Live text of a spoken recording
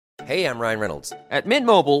Hey, I'm Ryan Reynolds. At Mint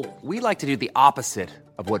Mobile, we like to do the opposite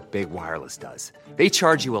of what Big Wireless does. They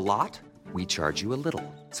charge you a lot, we charge you a little.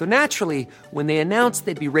 So naturally, when they announced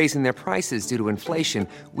they'd be raising their prices due to inflation,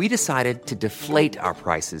 we decided to deflate our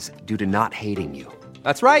prices due to not hating you.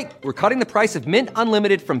 That's right. We're cutting the price of Mint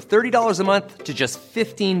Unlimited from $30 a month to just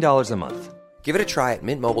 $15 a month. Give it a try at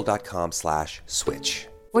mintmobile.com/switch.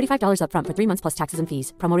 $45 up front for 3 months plus taxes and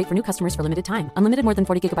fees. Promo rate for new customers for limited time. Unlimited more than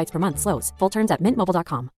 40 gigabytes per month. Slows full terms at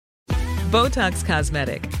mintmobile.com. Botox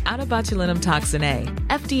Cosmetic, out of botulinum toxin A,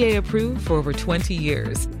 FDA approved for over 20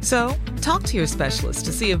 years. So, talk to your specialist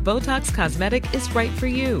to see if Botox Cosmetic is right for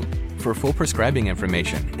you. For full prescribing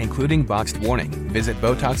information, including boxed warning, visit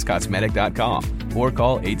BotoxCosmetic.com or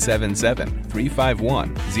call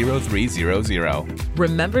 877-351-0300.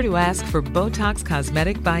 Remember to ask for Botox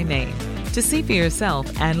Cosmetic by name. To see for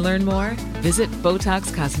yourself and learn more, visit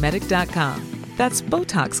BotoxCosmetic.com. That's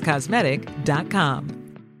BotoxCosmetic.com.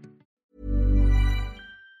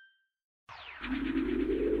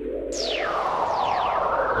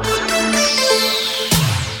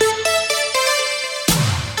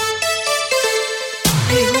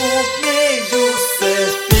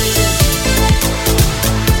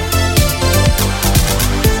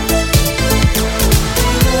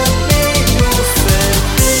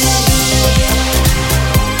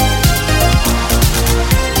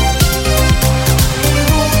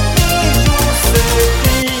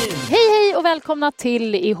 Välkomna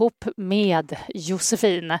till Ihop med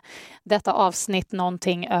Josefin. Detta avsnitt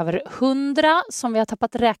någonting över 100 som vi har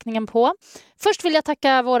tappat räkningen på. Först vill jag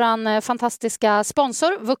tacka våran fantastiska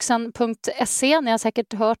sponsor Vuxen.se. Ni har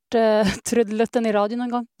säkert hört trudelutten i radio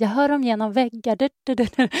någon gång. Jag hör dem genom väggar.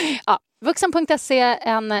 Ja, Vuxen.se är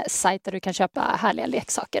en sajt där du kan köpa härliga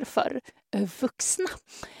leksaker för vuxna.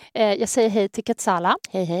 Jag säger hej till Ketsala.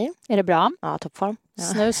 Hej hej. Är det bra? Ja, toppform. Ja.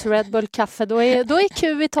 Snus, Red Bull, kaffe. Då är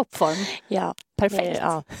Q i toppform. Ja. Perfekt.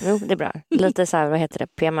 Ja, jo, det är bra. Lite så här, vad heter det?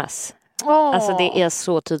 PMS. Alltså det är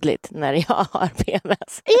så tydligt när jag har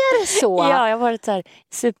PMS. Är det så? Ja, jag har varit så här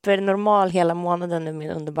supernormal hela månaden nu,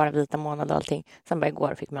 min underbara vita månad och allting. Sen bara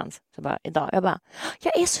igår fick mens. Så bara idag,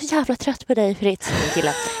 jag är så jävla trött på dig, Fritz, min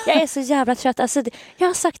kille. Jag är så jävla trött. Alltså, jag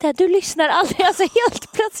har sagt det här, du lyssnar aldrig. Alltså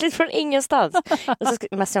helt plötsligt från ingenstans. Och så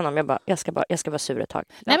mest honom, jag ska vara sur ett tag.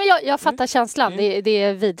 Nej, men jag fattar känslan. Det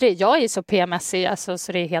är vidrigt. Jag är så PMS-ig, alltså,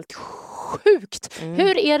 så det är helt sjukt.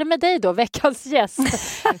 Hur är det med dig då, veckans gäst?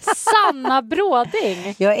 Sanna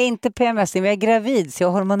Bråding. Jag är inte PMS, men jag är gravid så jag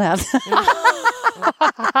är hormonell.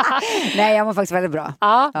 Nej, jag mår faktiskt väldigt bra.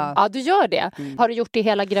 Ja, du gör det. Har du gjort det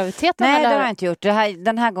hela graviditeten? Nej, eller? det har jag inte gjort.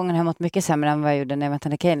 Den här gången har jag mått mycket sämre än vad jag gjorde när jag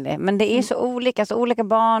väntade Kenley. Men det är så olika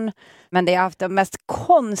barn. Men det har haft de mest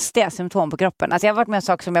konstiga symptom på kroppen. Alltså jag har varit med en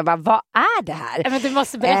sak som jag bara, vad är det här? Men du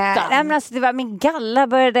måste berätta. Nej, men alltså, det var, min galla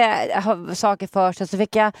började ha saker för sig. Så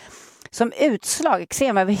fick jag som utslag,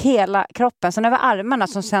 eksem över hela kroppen. Sen över armarna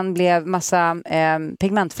som sen blev massa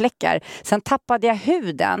pigmentfläckar. Sen tappade jag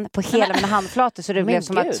huden på hela mina handflator så det blev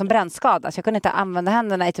som brännskada. Så jag kunde inte använda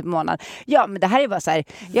händerna i typ en månad. Ja, men det här är bara så här.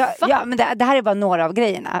 Men det här är bara några av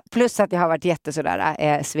grejerna. Plus att jag har varit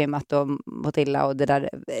jättesådär svimmat och mått illa och det där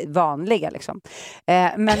vanliga liksom.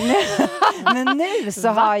 Men nu så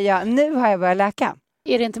har jag börjat läka.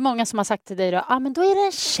 Är det inte många som har sagt till dig då, men då är det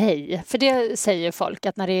en tjej? För det säger folk,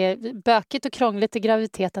 att när det är bökigt och krångligt i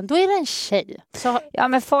graviditeten, då är det en tjej. Så, ja,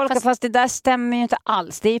 men fast det där stämmer ju inte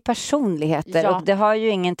alls. Det är ju personligheter och det har ju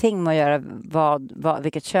ingenting med att göra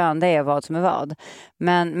vilket kön det är, vad som är vad.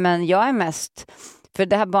 Men jag är mest... För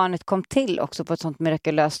det här barnet kom till också på ett sånt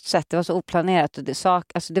mirakulöst sätt. Det var så oplanerat. Och det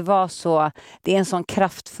är en sån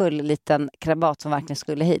kraftfull liten krabat som verkligen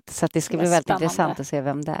skulle hit. Så att det ska bli väldigt intressant att se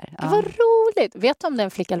vem det är. Ja. Det var roligt. Vet du om det är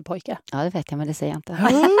en flicka eller pojke? Ja, det vet jag, men det säger jag inte.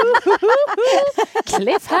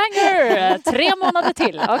 Cliffhanger! 3 månader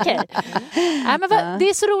till. Okej. Det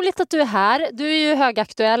är så roligt att du är här. Du är ju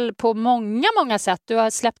högaktuell på många sätt. Du har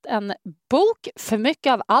släppt en bok, För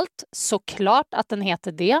mycket av allt. Såklart att den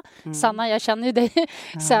heter det. Sanna, jag känner ju dig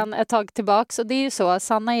sen ett tag tillbaka. Så det är ju så.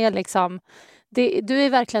 Sanna är liksom... du är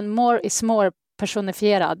verkligen more is more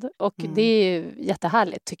personifierad. Och det är ju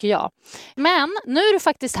jättehärligt, tycker jag. Men nu är du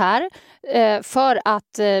faktiskt här för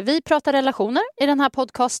att vi pratar relationer i den här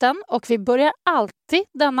podcasten. Och vi börjar alltid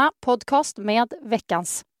denna podcast med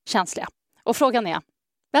veckans känsliga. Och frågan är,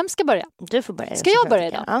 vem ska börja? Du får börja. Ska jag börja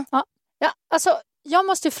idag? Ja, alltså, jag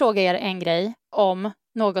måste fråga er en grej om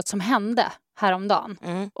något som hände häromdagen.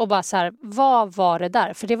 Och bara så här, vad var det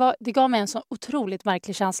där? För det gav mig en så otroligt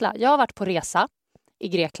märklig känsla. Jag har varit på resa i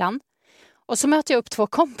Grekland. Och så möter jag upp 2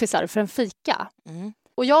 kompisar för en fika.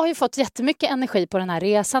 Och jag har ju fått jättemycket energi på den här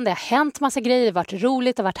resan. Det har hänt massa grejer, det har varit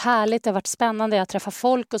roligt, det har varit härligt, det har varit spännande, jag träffar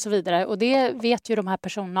folk och så vidare. Och det vet ju de här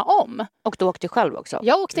personerna om. Och du åkte själv också?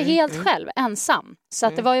 Jag åkte helt själv, ensam. Så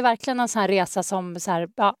att det var ju verkligen en sån här resa som så här,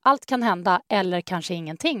 ja, allt kan hända eller kanske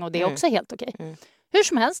ingenting. Och det är också helt okej. Hur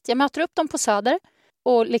som helst, jag möter upp dem på Söder.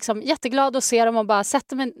 Och liksom jätteglad att se dem och bara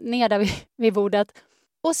sätter mig ner där vid bordet.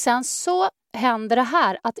 Och sen så händer det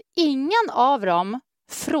här att ingen av dem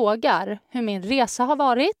frågar hur min resa har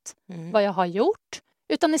varit, vad jag har gjort.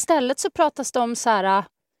 Utan istället så pratas det om så här,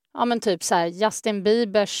 ja men typ så här Justin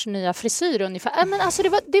Biebers nya frisyr ungefär. Men alltså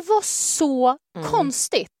det var så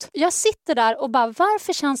konstigt. Jag sitter där och bara,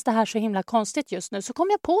 varför känns det här så himla konstigt just nu? Så kom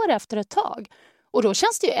jag på det efter ett tag. Och då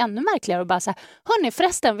känns det ju ännu märkligare att bara säga, hörni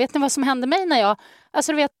förresten, vet ni vad som hände mig när jag...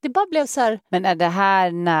 Alltså du vet, det bara blev så här... Men är det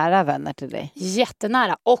här nära vänner till dig?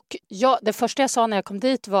 Jättenära. Och det första jag sa när jag kom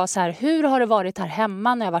dit var så här, hur har det varit här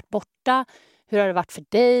hemma när jag varit borta? Hur har det varit för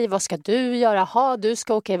dig? Vad ska du göra? Jaha, du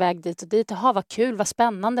ska åka iväg dit och dit. Jaha, vad kul, vad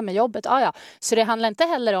spännande med jobbet. Ja. Så det handlar inte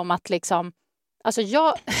heller om att liksom... Alltså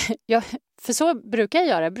jag för så brukar jag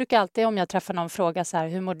göra. Jag brukar alltid om jag träffar någon fråga så här,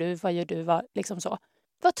 hur mår du? Vad gör du? Liksom så.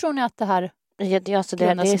 Vad tror ni att det här... Alltså det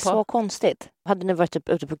är så konstigt. Hade ni varit typ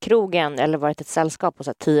ute på krogen eller varit ett sällskap på så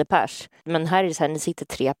här 10 pers. Men här är det så här, ni sitter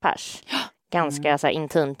 3 pers. Ganska så här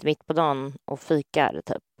intimt mitt på dagen och fikar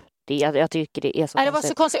typ. Jag tycker det är så konstigt. Det var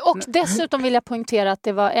så konstigt. Och dessutom vill jag poängtera att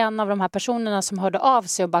det var en av de här personerna som hörde av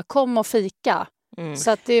sig och bara kom och fika.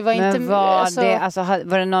 Så att det var inte... Men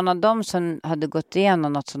var det någon av dem som hade gått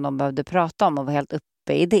igenom något som de behövde prata om och var helt uppe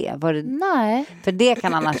i det? Nej. För det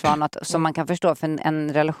kan annars vara något som man kan förstå, för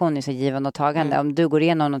en relation är så givande och tagande. Om du går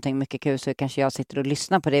igenom någonting mycket kul så kanske jag sitter och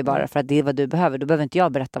lyssnar på dig bara för att det är vad du behöver. Då behöver inte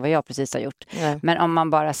jag berätta vad jag precis har gjort. Men om man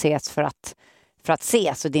bara ses för att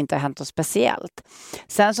ses och det inte har hänt något speciellt.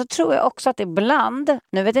 Sen så tror jag också att ibland,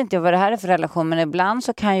 nu vet inte jag vad det här är för relation, men ibland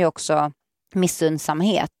så kan ju också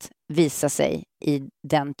missundsamhet visa sig i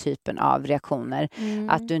den typen av reaktioner.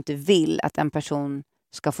 Att du inte vill att en person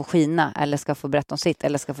ska få skina eller ska få berätta om sitt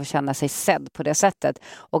eller ska få känna sig sedd på det sättet.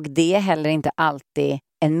 Och det är heller inte alltid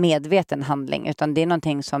en medveten handling, utan det är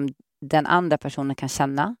någonting som den andra personen kan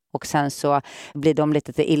känna. Och sen så blir de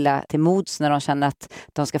lite illa till mods när de känner att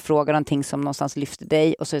de ska fråga någonting som någonstans lyfter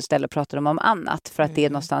dig, och så istället pratar de om annat för att det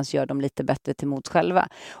någonstans gör dem lite bättre till mods själva.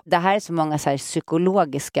 Det här är så många så här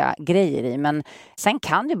psykologiska grejer i, men sen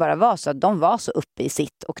kan det bara vara så att de var så uppe i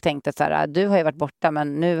sitt och tänkte att så här, du har ju varit borta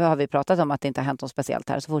men nu har vi pratat om att det inte har hänt något speciellt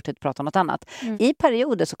här, så fortsätter vi prata om något annat. I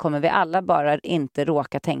perioder så kommer vi alla bara inte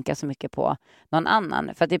råka tänka så mycket på någon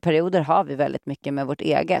annan, för att i perioder har vi väldigt mycket med vårt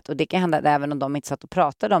eget, och det kan hända även om de inte satt och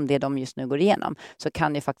pratade om det de just nu går igenom, så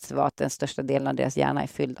kan det faktiskt vara att den största delen av deras hjärna är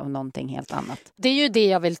fylld av någonting helt annat. Det är ju det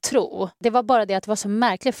jag vill tro. Det var bara det att det var så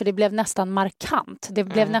märkligt, för det blev nästan markant. Det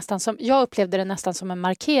blev nästan som, jag upplevde det nästan som en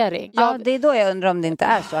markering. Ja, det är då jag undrar om det inte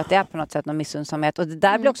är så att det är på något sätt någon missundsamhet, och det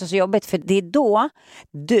där blir också så jobbigt, för det är då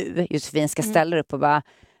du, Josefin, ska ställa upp och bara,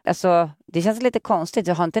 alltså, det känns lite konstigt.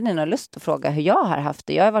 Jag har inte någon lust att fråga hur jag har haft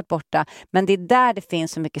det. Jag har varit borta. Men det är där det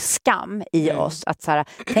finns så mycket skam i oss. Att så här,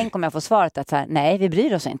 tänk om jag får svaret att så här, nej, vi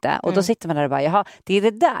bryr oss inte. Och då sitter man där och bara, jaha, det är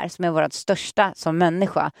det där som är vårt största som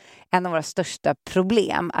människa. En av våra största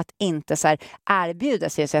problem. Att inte så här erbjuda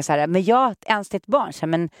sig och säga så här, men jag ens till ett barn, så här,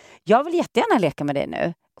 men jag vill jättegärna leka med dig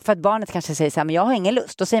nu. För att barnet kanske säger så här, men jag har ingen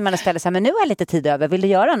lust. Då säger man istället så här, men nu har jag lite tid över, vill du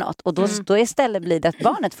göra något? Och då istället blir det att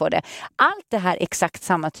barnet får det. Allt det här är exakt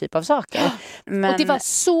samma typ av saker. Men... Och det var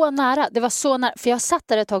så nära, för jag satt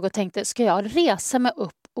där ett tag och tänkte, ska jag resa mig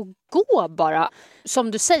upp och gå bara?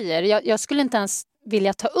 Som du säger, jag skulle inte ens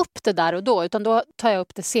vilja ta upp det där och då, utan då tar jag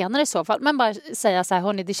upp det senare i så fall. Men bara säga så här,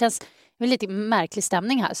 hörni, det känns lite märklig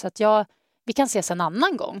stämning här, så att vi kan ses en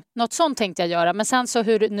annan gång. Något sånt tänkte jag göra. Men sen så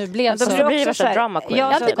hur det nu blev så... Då blir det så drama queen.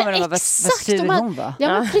 Ja, så kommer det vara vad sur hon var.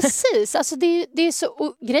 Ja, men precis. Alltså det är så,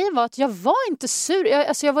 och grejen var att jag var inte sur.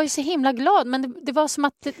 Jag var ju så himla glad. Men det var som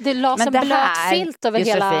att det lades en blöt filt över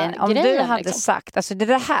Josefin, hela om grejen. Om du hade liksom sagt... Alltså det är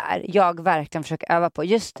det här jag verkligen försöker öva på.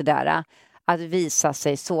 Just det där... att visa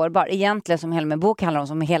sig sårbar. Egentligen som hela min bok handlar om,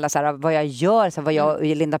 som hela så här, vad jag gör, så här, vad jag och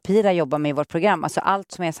Linda Pira jobbar med i vårt program. Alltså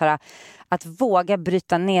allt som är så här, att våga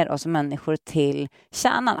bryta ner oss människor till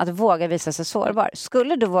kärnan. Att våga visa sig sårbar.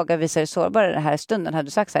 Skulle du våga visa dig sårbar i den här stunden, hade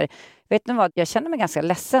du sagt så här, vet ni vad, jag känner mig ganska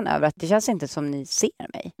ledsen över att det känns inte som ni ser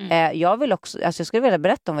mig. Jag vill också, alltså jag skulle vilja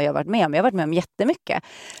berätta om vad jag har varit med om. Jag har varit med om jättemycket.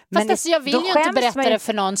 Men fast jag vill ju inte berätta det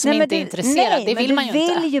för någon som inte är intresserad. Nej, det vill man ju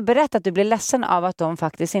inte. Du vill ju berätta att du blir ledsen av att de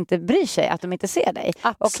faktiskt inte bryr sig, att de inte ser dig.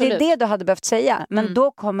 Absolut. Och det är det du hade behövt säga. Men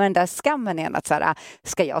då kommer den där skammen igen, att så här,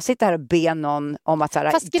 ska jag sitta här och be någon om att så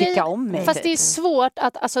här, tycka om mig? Fast det är svårt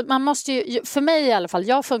att, alltså, man måste ju, för mig i alla fall,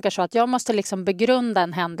 jag funkar så att jag måste liksom begrunda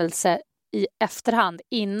en händelse i efterhand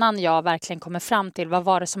innan jag verkligen kommer fram till vad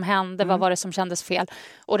var det som hände, vad var det som kändes fel.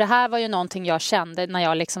 Och det här var ju någonting jag kände när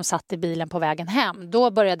jag liksom satt i bilen på vägen hem.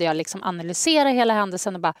 Då började jag liksom analysera hela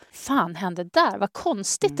händelsen och bara, fan hände där? Vad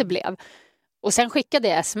konstigt det blev. Och sen skickade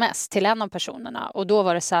jag sms till en av personerna och då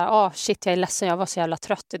var det så här, shit jag är ledsen, jag var så jävla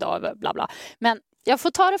trött idag, bla bla. Men jag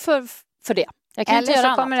får ta det för det. Eller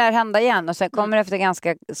så kommer det här hända igen och sen kommer efter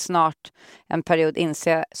ganska snart en period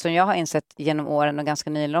som jag har insett genom åren och ganska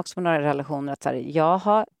nyligen också på några relationer att så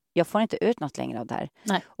här, jag får inte ut något längre av det här.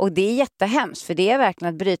 Nej. Och det är jättehemskt för det är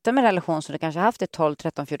verkligen att bryta med relation som du kanske har haft i 12,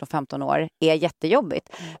 13, 14, 15 år är jättejobbigt.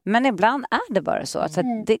 Men ibland är det bara så. Alltså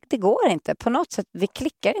det går inte. På något sätt, vi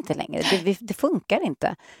klickar inte längre. Det funkar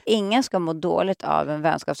inte. Ingen ska må dåligt av en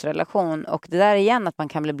vänskapsrelation. Och det där igen att man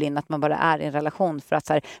kan bli blind att man bara är i en relation för att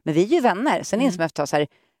så här, men vi är ju vänner. Sen inser man efter så här,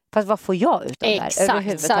 fast vad får jag ut av det här?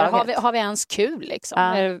 Exakt, så här, har vi ens kul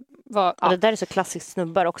liksom? Och det där är så klassiskt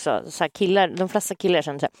snubbar också. Så här, killar, de flesta killar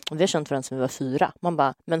känner så här, vi har känt varandra sedan vi var 4. Man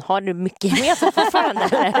bara, men har du mycket gemensamt fortfarande?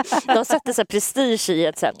 Eller? De sätter så här prestige i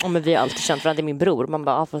att säga, men vi har alltid känt varandra, det är min bror. Man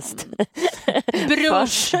bara, fast...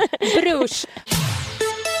 Brors.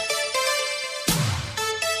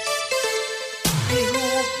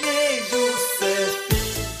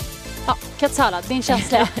 Katsala, din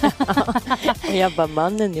känsla. Jag bara,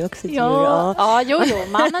 mannen är också ett djur. Ja,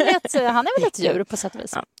 mannen han är väl ett djur på sätt och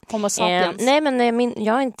vis. Homo sapiens. Nej, men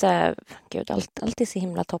jag är inte... Gud, alltid så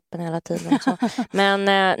himla toppen hela tiden. Så. Men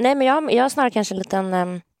jag har snarare kanske en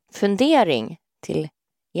liten fundering till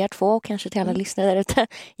er två och kanske till alla lyssnare där ute.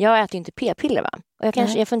 Jag äter ju inte p-piller, va? Och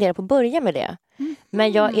jag funderar på att börja med det.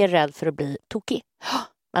 Men jag är rädd för att bli tokig.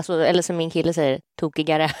 Alltså, eller som min kille säger,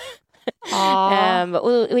 tokigare.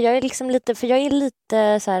 Och jag är liksom lite, för jag är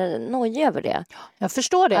lite så här nojig över det. Jag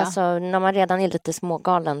förstår det. Alltså när man redan är lite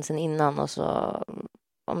smågalen sen innan och så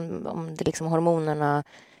om det liksom hormonerna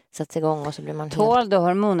sätts igång och så blir man Tål du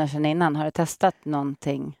hormoner sen innan? Har du testat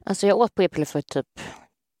någonting? Alltså jag åt p-piller för typ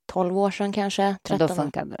 12 år sedan kanske. 13. Då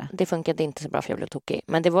funkade det. Det funkade inte så bra för jag blev tokig.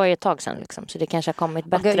 Men det var ju ett tag sedan liksom. Så det kanske har kommit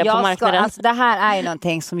bättre på marknaden. Alltså, det här är ju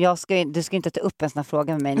någonting som du ska inte ta upp en sån här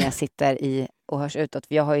fråga med mig när jag sitter i och hörs utåt.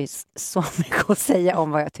 För jag har ju så mycket att säga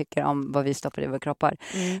om vad jag tycker om vad vi stoppar i våra kroppar.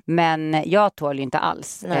 Men jag tål ju inte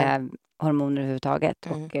alls hormoner överhuvudtaget.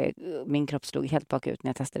 Och min kropp slog helt bakut när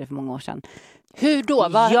jag testade det för många år sedan. Hur då?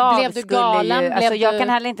 Blev du galen? Jag kan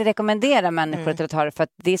heller inte rekommendera människor till att ha det. För att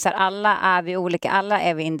det är så här, alla är vi olika. Alla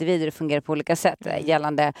är vi individer och fungerar på olika sätt.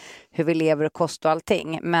 Gällande hur vi lever och kost och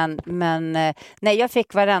allting. Men nej, jag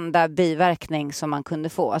fick varenda biverkning som man kunde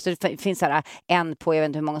få. Alltså det finns så här en på, jag vet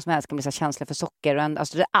inte hur många som helst kan bli så känsliga för socker. Och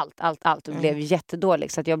alltså det allt. Och blev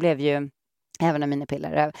jättedåligt. Så att jag blev ju... Även av mina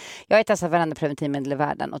piller. Jag har testat varandra preventivmedel i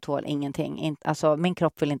världen och tål ingenting. Alltså, min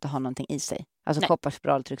kropp vill inte ha någonting i sig. Alltså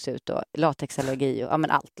kopparspiral trycks ut och latexallergi och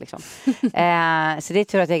allt liksom. Så det är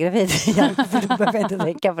tur att jag är gravid. För då behöver jag inte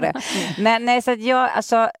tänka på det. Men nej, så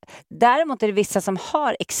att däremot är det vissa som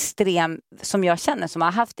har som jag känner, som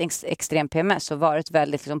har haft extrem PMS och varit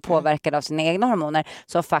väldigt liksom, påverkade av sina egna hormoner,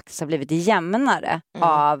 som faktiskt har blivit jämnare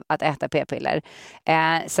av att äta p-piller.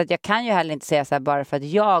 Så att jag kan ju heller inte säga så här, bara för att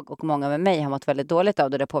jag och många med mig har mått väldigt dåligt av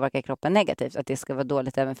det påverkar kroppen negativt, att det ska vara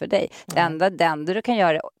dåligt även för dig. Det enda du kan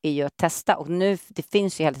göra är ju att testa, och nu, det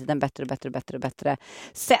finns ju hela tiden bättre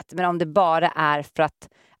sätt. Men om det bara är för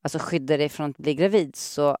att skydda dig från att bli gravid,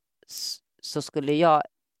 så skulle jag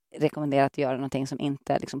rekommendera att göra någonting som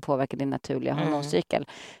inte liksom påverkar din naturliga hormoncykel.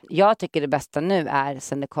 Jag tycker det bästa nu är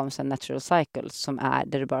sen det kom en natural cycle, som är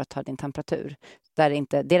där du bara tar din temperatur. Det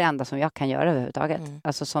är det enda som jag kan göra överhuvudtaget.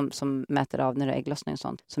 Alltså som mäter av när du är ägglossning och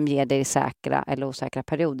sånt. Som ger dig säkra eller osäkra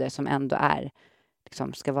perioder som ändå är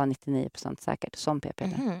liksom, ska vara 99% säkert som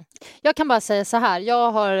p-piller. Jag kan bara säga så här.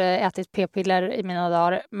 Jag har ätit p-piller i mina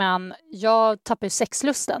dagar, men jag tappar ju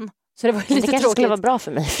sexlusten. Så det var lite kanske tråkigt. Skulle vara bra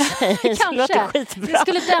för mig. Kanske. Det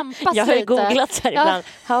skulle dämpas lite. Jag har ju googlat här ibland.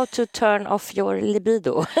 How to turn off your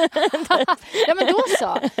libido. Ja, men då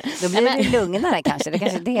så. Då blir det lugnare kanske. Det är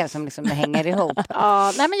kanske det som liksom hänger ihop.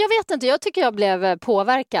 Ja, nej, men jag vet inte. Jag tycker jag blev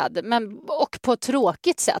påverkad. Och på ett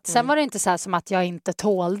tråkigt sätt. Sen var det inte så här som att jag inte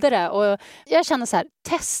tålde det. Och jag känner så här,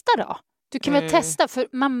 testa då. Du kan väl testa, för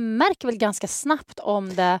man märker väl ganska snabbt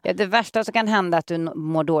om det. Ja, det värsta som kan hända är att du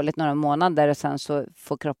mår dåligt några månader och sen så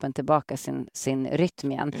får kroppen tillbaka sin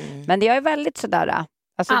rytm igen. Men det är väldigt sådär.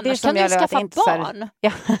 Alltså, annars det som kan du skaffa barn.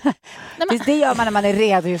 Ja. Det gör man när man är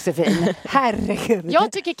redo, Josefin. Herregud.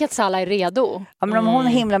 Jag tycker Katsala är redo. Ja, men om hon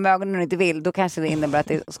himlar med ögonen och inte vill, då kanske det innebär att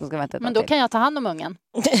det ska vänta. Men då kan jag ta hand om ungen.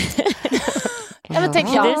 Ja, men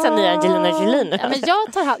tänk, det är så nya Angelina Jolie. Ja,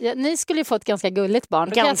 men ni skulle ju få ett ganska gulligt barn.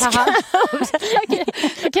 Då kan jag ta hand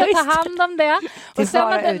Då kan jag ta hand om det. Det är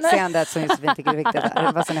bara utseendet som Josefin tycker är viktigt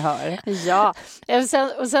där, vad som ni hör. Ja,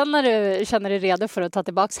 och sen när du känner dig redo för att ta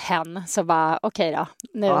tillbaka hen så bara okej då.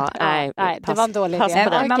 Nu, nej, det var en dålig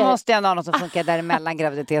idé. Man måste ju ha något som funkar däremellan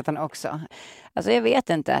graviditeten också. Alltså jag vet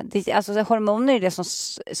inte. Hormoner är det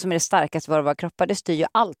som är det starkaste för våra kroppar. Det styr ju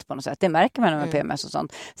allt på något sätt. Det märker man med PMS och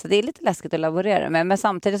sånt. Så det är lite läskigt att laborera med. Men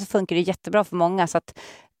samtidigt så funkar det jättebra för många. Så att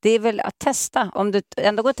det är väl att testa. Om du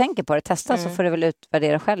ändå går och tänker på det, testa så får du väl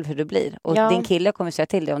utvärdera själv hur du blir. Och din kille kommer säga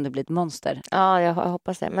till dig om du blir ett monster. Ja, jag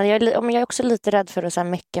hoppas det. Men jag är också lite rädd för att så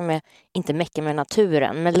här inte mecka med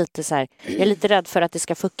naturen. Men lite så här, jag är lite rädd för att det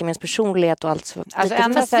ska fucka med ens personlighet och allt. Så, alltså,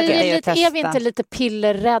 är vi inte lite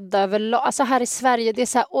pillerrädda över... Alltså här i Sverige, det är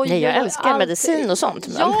så här... Nej, jag älskar medicin och sånt.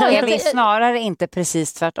 Ja, jag vill snarare inte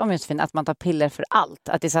precis tvärtom, Josefin, att man tar piller för allt.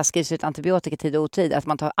 Att det så här skrivs ut antibiotika tid och otid. Att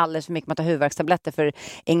man tar alldeles för mycket, man tar huvudvärkstabletter för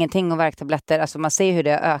ingenting och värktabletter. Alltså man ser hur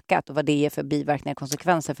det har ökat och vad det är för biverkningar och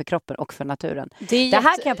konsekvenser för kroppen och för naturen. Det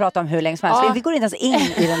här kan jag prata om hur länge som helst. Vi går inte ens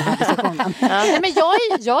in i den här diskussionen. Nej, men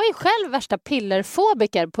jag är själv värsta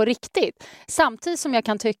pillerfobiker på riktigt. Samtidigt som jag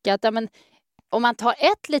kan tycka att om man tar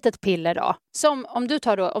ett litet piller då, som om du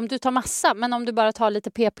tar massa, men om du bara tar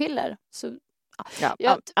lite p-piller så...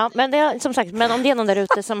 men det är, som sagt, men om det är någon där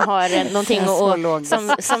ute som har någonting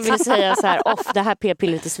som vill säga så här, det här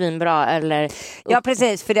p-pillret är svinbra eller... Ja,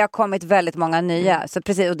 precis, för det har kommit väldigt många nya. Så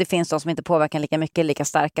precis, och det finns de som inte påverkar lika mycket, lika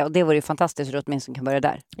starka. Och det vore ju fantastiskt att du åtminstone kan börja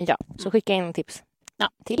där. Ja, så skicka in tips. Ja,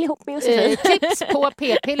 till ihop med Josefin. Tips på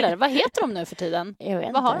p-piller. Vad heter de nu för tiden?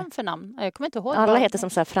 Vad har de för namn? Jag kommer inte ihåg. Alla heter som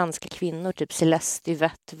så här franska kvinnor, typ Celeste,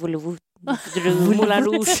 Yvette, Volvout. Moulin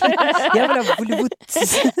Rouge. Jag vill ha Bollywood.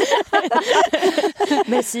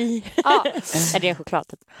 Messi. Ja, är det en choklad?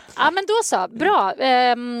 Ja, men då så. Bra.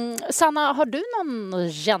 Sanna, har du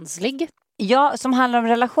någon känslig? Ja, som handlar om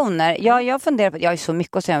relationer. Jag funderar på, jag har så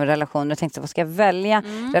mycket att säga om relationer och tänkte, vad ska jag välja?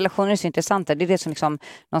 Relationer är så intressanta. Det är det som liksom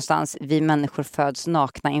någonstans vi människor föds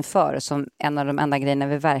nakna inför, som en av de enda grejerna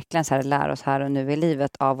vi verkligen så här lär oss här och nu i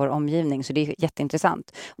livet av vår omgivning. Så det är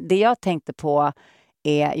jätteintressant. Det jag tänkte på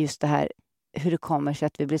är just det här, hur det kommer sig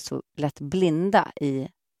att vi blir så lätt blinda i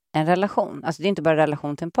en relation. Alltså det är inte bara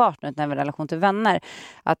relation till en partner utan även relation till vänner.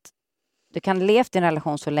 Att du kan levt i en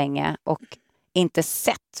relation så länge och inte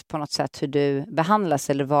sett på något sätt hur du behandlas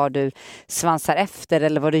eller vad du svansar efter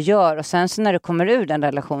eller vad du gör. Och sen så när du kommer ur den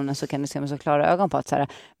relationen så kan du se med så klara ögon på att så här,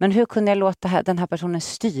 men hur kunde jag låta den här personen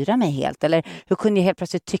styra mig helt? Eller hur kunde jag helt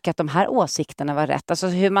plötsligt tycka att de här åsikterna var rätt? Alltså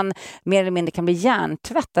hur man mer eller mindre kan bli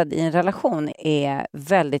hjärntvättad i en relation är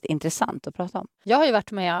väldigt intressant att prata om. Jag har ju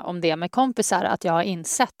varit med om det med kompisar, att jag har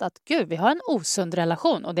insett att gud, vi har en osund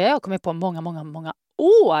relation. Och det har jag kommit på många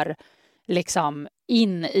år liksom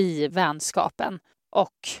in i vänskapen. Och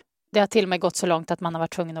det har till och med gått så långt att man har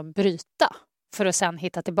varit tvungen att bryta för att sen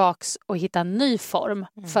hitta tillbaks och hitta en ny form.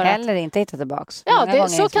 Eller inte hitta tillbaks. Ja,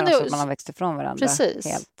 så kan det. Man har växt ifrån varandra. Precis.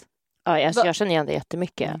 Helt. Ja, jag känner igen det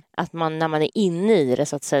jättemycket. Att man när man är inne i det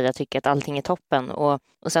så att säga tycker att allting är toppen.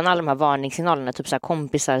 Och sen alla de här varningssignalerna, typ så här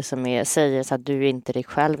kompisar som säger så att du är inte dig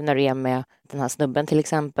själv när du är med den här snubben till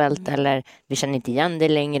exempel. Eller vi känner inte igen dig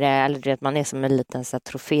längre. Eller att man är som en liten så här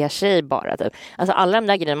trofétjej bara. Typ. Alltså alla de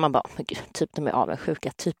där grejerna, man bara, gud, typ de är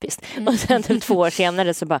avundsjuka, typiskt. Och sen typ 2 år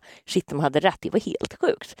senare så bara, shit, de hade rätt. Det var helt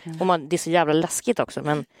sjukt. Och det är så jävla läskigt också.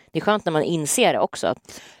 Men det är skönt när man inser det också.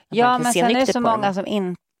 Att ja, men sen är det så många som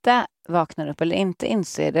inte vaknar upp eller inte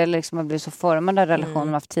inser det, eller liksom har blivit så formade relationer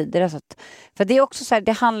man haft tidigare. Så att, för det är också så här,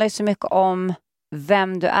 det handlar ju så mycket om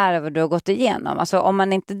vem du är och vad du har gått igenom. Alltså om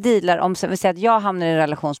man inte dealar, om vi säger att jag hamnar i en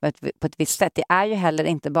relation på ett visst sätt, det är ju heller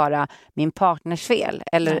inte bara min partners fel.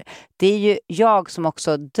 Eller det är ju jag som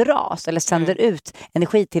också dras eller sänder ut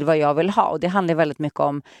energi till vad jag vill ha. Och det handlar väldigt mycket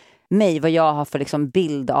om mig, vad jag har för liksom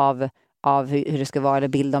bild av hur det ska vara, eller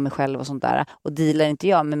bild av mig själv och sånt där. Och dealar inte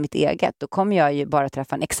jag med mitt eget, då kommer jag ju bara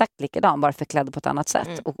träffa en exakt likadan, bara förklädd på ett annat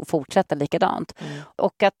sätt och fortsätta likadant.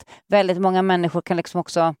 Och att väldigt många människor kan liksom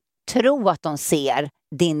också tro att de ser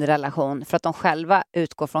din relation för att de själva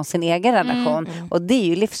utgår från sin egen relation. Och det är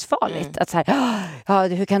ju livsfarligt. Att så här,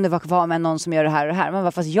 hur kan du vara med någon som gör det här och det här? Men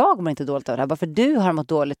bara, fast jag mår inte dåligt av det här. Bara för du har mått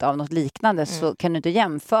dåligt av något liknande så kan du inte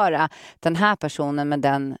jämföra den här personen med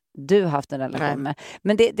den du har haft en relation med.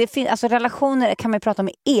 Men det finns, alltså relationer kan man ju prata om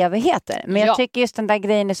i evigheter. Men jag tycker just den där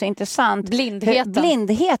grejen är så intressant.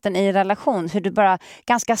 Blindheten i relation. Hur du bara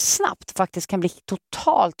ganska snabbt faktiskt kan bli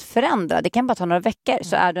totalt förändrad. Det kan bara ta några veckor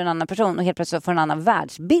så är du en annan person och helt plötsligt får en annan värld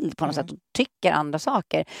världsbild på något sätt och tycker andra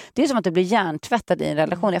saker. Det är som att du blir hjärntvättad i en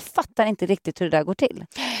relation. Jag fattar inte riktigt hur det där går till.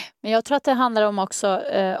 Men jag tror att det handlar om också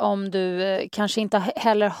om du kanske inte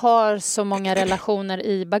heller har så många relationer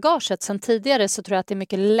i bagaget sen tidigare, så tror jag att det är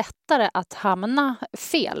mycket lättare att hamna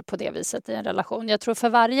fel på det viset i en relation. Jag tror för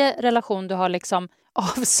varje relation du har liksom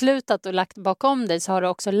avslutat och lagt bakom dig, så har du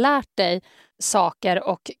också lärt dig saker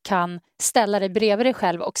och kan ställa dig bredvid dig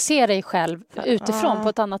själv och se dig själv utifrån på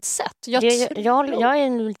ett annat sätt. Jag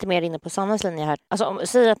är lite mer inne på Sannas linje här. Alltså,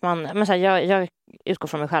 säg att jag utgår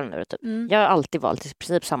från mig själv nu. Typ. Jag har alltid valt i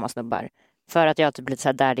princip samma snubbar. För att jag har typ blivit så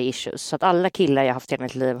här daddy issues. Så att alla killar jag haft i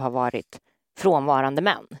mitt liv har varit frånvarande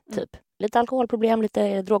män. Typ. Lite alkoholproblem,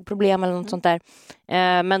 lite drogproblem eller något sånt där.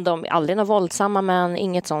 Men de är aldrig några våldsamma män,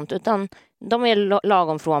 inget sånt. Utan de är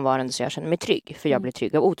lagom frånvarande så jag känner mig trygg. För jag blir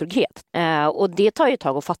trygg av otrygghet. Och det tar ju ett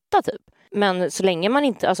tag att fatta typ. Men så länge man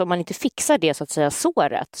inte, om man inte fixar det så att säga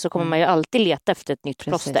såret, så kommer man ju alltid leta efter ett nytt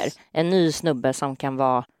plåster. En ny snubbe som kan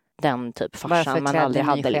vara den typ farsan man aldrig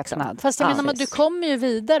hade. Liksom. Fast jag menar, du kommer ju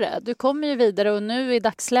vidare. Du kommer ju vidare, och nu i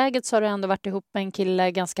dagsläget så har du ändå varit ihop med en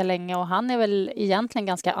kille ganska länge, och han är väl egentligen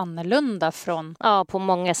ganska annorlunda från... Ja, på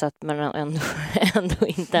många sätt, men ändå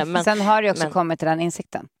inte. Men, sen har du också kommit till den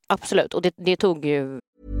insikten. Absolut, och det tog ju...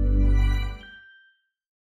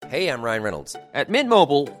 Hey, I'm Ryan Reynolds. At Mint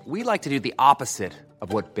Mobile, we like to do the opposite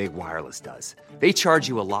of what Big Wireless does. They charge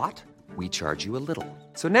you a lot. We charge you a little.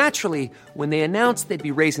 So naturally, when they announced they'd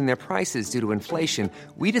be raising their prices due to inflation,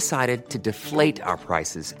 we decided to deflate our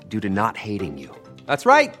prices due to not hating you. That's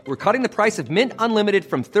right. We're cutting the price of Mint Unlimited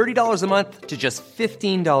from $30 a month to just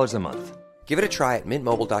 $15 a month. Give it a try at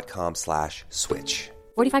mintmobile.com/switch.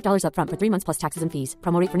 $45 up front for 3 months plus taxes and fees.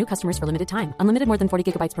 Promo rate for new customers for limited time. Unlimited more than 40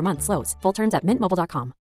 gigabytes per month slows. Full terms at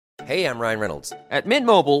mintmobile.com. Hey, I'm Ryan Reynolds. At Mint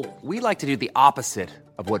Mobile, we like to do the opposite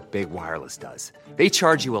of what Big Wireless does. They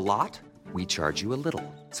charge you a lot. We charge you a little.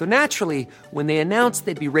 So naturally, when they announced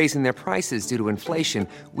they'd be raising their prices due to inflation,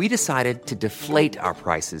 we decided to deflate our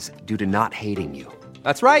prices due to not hating you.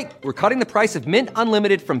 That's right. We're cutting the price of Mint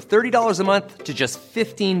Unlimited from $30 a month to just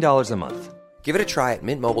 $15 a month. Give it a try at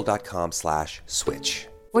mintmobile.com/switch.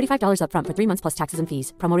 $45 up front for 3 months plus taxes and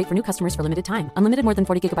fees. Promo rate for new customers for limited time. Unlimited more than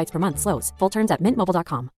 40 gigabytes per month slows. Full terms at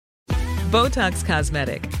mintmobile.com. Botox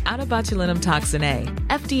Cosmetic, out of botulinum toxin A,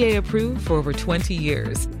 FDA approved for over 20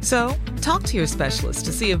 years. So, talk to your specialist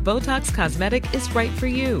to see if Botox Cosmetic is right for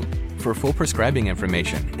you. For full prescribing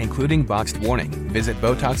information, including boxed warning, visit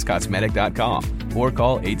BotoxCosmetic.com or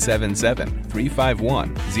call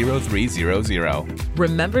 877-351-0300.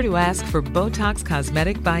 Remember to ask for Botox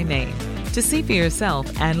Cosmetic by name. To see for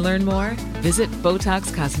yourself and learn more, visit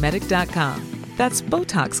BotoxCosmetic.com. That's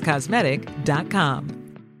BotoxCosmetic.com.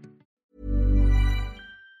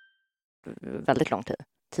 Väldigt lång tid,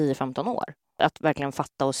 10-15 år. Att verkligen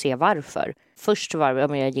fatta och se varför. Först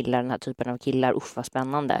var jag gillar den här typen av killar, vad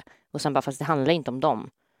spännande. Och sen bara, fast det handlar inte om dem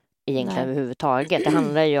egentligen överhuvudtaget. Det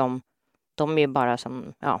handlar ju om, de är ju bara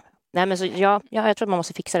som, Nej, men så jag tror att man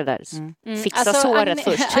måste fixa det där. Fixa såret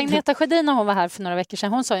först. Agneta Sjödin, när hon var här för några veckor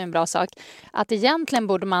sedan, hon sa ju en bra sak. Att egentligen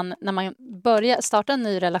borde man, när man börjar starta en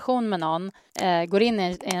ny relation med någon, går in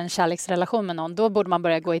i en kärleksrelation med någon, då borde man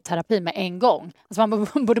börja gå i terapi med en gång. Alltså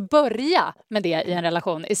man borde börja med det i en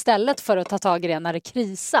relation istället för att ta tag i det när det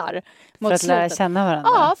krisar. För att lära känna varandra.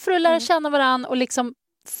 Ja, för att lära känna varandra och liksom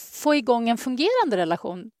få igång en fungerande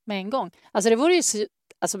relation med en gång. Alltså det vore ju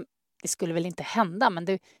det skulle väl inte hända, men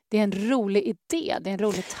det är en rolig idé, det är en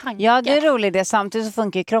rolig tanke. Ja, det är en rolig idé. Samtidigt så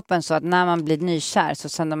funkar ju kroppen så att när man blir nykär så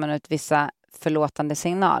sänder man ut vissa förlåtande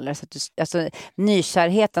signaler. Så att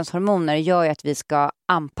nykärhetens hormoner gör ju att vi ska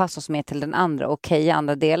anpassa oss mer till den andra och okeja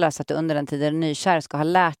andra delar, så att du under den tiden nykär ska ha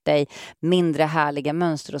lärt dig mindre härliga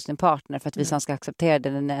mönster hos din partner för att vi sen ska acceptera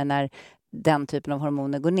det när den typen av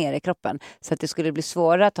hormoner går ner i kroppen. Så att det skulle bli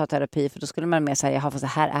svårare att ta terapi, för då skulle man mer säga, jaha, fast det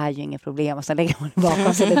här är ju inget problem, och sen lägger man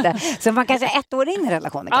bakom sig lite. Så man kanske 1 år in i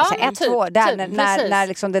relationen, kanske 1-2 där när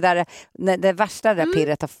liksom när det värsta där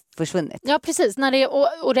pirret har försvunnit. Ja, precis. När det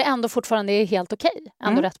och det ändå fortfarande är helt okej.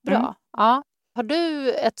 Ändå rätt bra. Ja. Har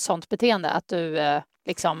du ett sånt beteende att du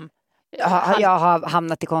liksom... Jag har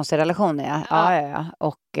hamnat i konstiga relationer, ja.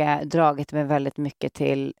 Och dragit mig väldigt mycket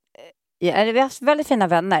till... Vi har haft väldigt fina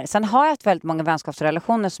vänner. Sen har jag haft väldigt många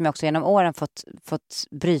vänskapsrelationer som jag också genom åren fått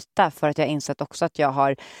bryta, för att jag har insett också att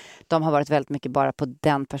de har varit väldigt mycket bara på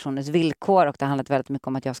den personens villkor, och det har handlat väldigt mycket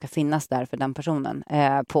om att jag ska finnas där för den personen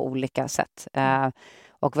på olika sätt.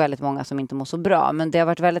 Och väldigt många som inte mår så bra. Men det har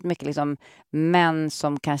varit väldigt mycket liksom män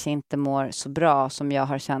som kanske inte mår så bra, som jag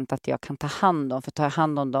har känt att jag kan ta hand om. För tar jag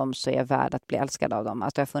hand om dem så är jag värd att bli älskad av dem.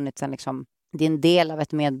 Alltså det har funnits en liksom, det är en del av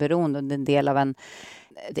ett medberoende, och det är en del av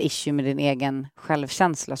ett issue med din egen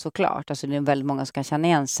självkänsla såklart. Alltså det är väldigt många som kan känna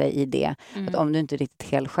igen sig i det. Att om du inte är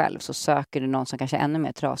riktigt helt själv så söker du någon som kanske är ännu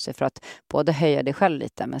mer trasig för att både höja dig själv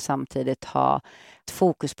lite men samtidigt ha ett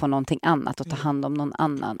fokus på någonting annat och ta hand om någon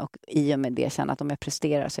annan. Och i och med det känna att om jag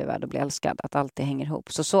presterar så är jag värd att bli älskad. Att allt det hänger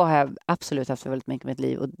ihop. Så har jag absolut haft väldigt mycket med mitt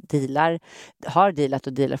liv och har dealat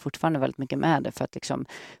och dealar fortfarande väldigt mycket med det för att liksom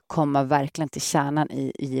komma verkligen till kärnan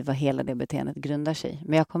i vad hela det beteendet grundar sig i.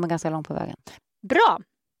 Men jag kommer ganska långt på vägen. Bra.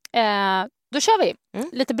 Då kör vi.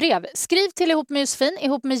 Lite brev. Skriv till ihop med Josefin,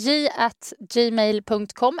 ihop med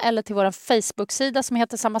j@gmail.com eller till vår Facebook-sida som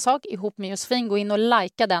heter samma sak, ihop med Josefin. Gå in och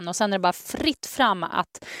likea den och sen är det bara fritt fram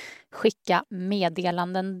att skicka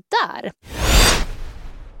meddelanden där.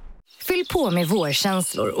 Fyll på med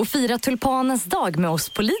vårkänslor och fira tulpanens dag med oss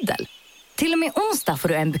på Lidl. Till och med onsdag får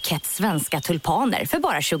du en bukett svenska tulpaner för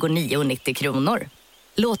bara 29,90 kronor.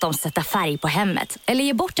 Låt dem sätta färg på hemmet eller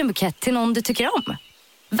ge bort en bukett till någon du tycker om.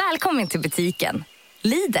 Välkommen till butiken.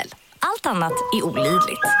 Lidl. Allt annat är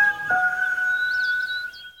olidligt.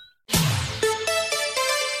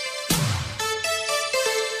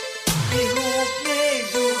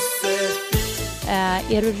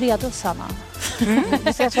 Är du redo, Sanna?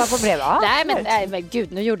 Vi ska svara på brev, ja. Nej, men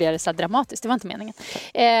gud, nu gjorde jag det så dramatiskt. Det var inte meningen.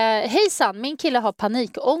 Hejsan, min kille har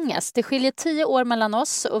panikångest. Det skiljer 10 år mellan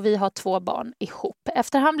oss och vi har 2 barn ihop.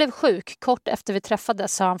 Efter han blev sjuk, kort efter vi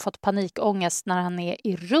träffades, så har han fått panikångest när han är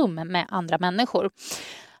i rum med andra människor.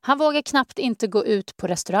 Han vågar knappt inte gå ut på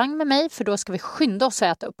restaurang med mig för då ska vi skynda oss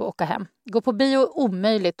att äta upp och åka hem. Gå på bio är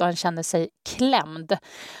omöjligt och han känner sig klämd.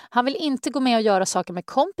 Han vill inte gå med och göra saker med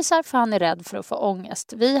kompisar för han är rädd för att få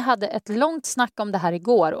ångest. Vi hade ett långt snack om det här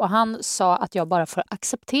igår och han sa att jag bara får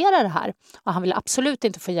acceptera det här. Och han vill absolut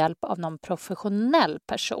inte få hjälp av någon professionell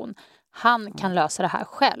person. Han kan lösa det här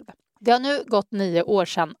själv. Det har nu gått 9 år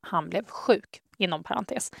sedan han blev sjuk. Inom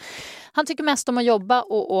parentes. Han tycker mest om att jobba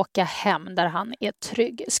och åka hem där han är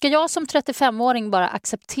trygg. Ska jag som 35-åring bara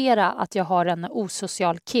acceptera att jag har en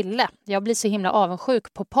osocial kille? Jag blir så himla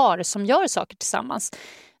avundsjuk på par som gör saker tillsammans.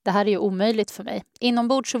 Det här är ju omöjligt för mig.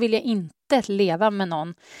 Inombords så vill jag inte leva med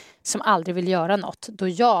någon som aldrig vill göra något. Då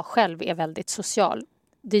jag själv är väldigt social.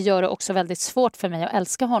 Det gör det också väldigt svårt för mig att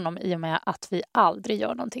älska honom i och med att vi aldrig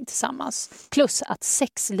gör någonting tillsammans. Plus att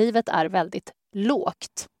sexlivet är väldigt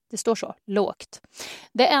lågt. Det står så, lågt.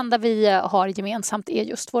 Det enda vi har gemensamt är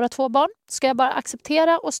just våra 2 barn. Ska jag bara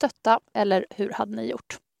acceptera och stötta eller hur hade ni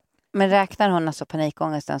gjort? Men räknar hon alltså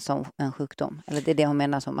panikångesten som en sjukdom? Eller det är det hon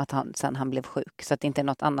menar som att han blev sjuk? Så att det inte är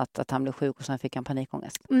något annat att han blev sjuk och sen fick han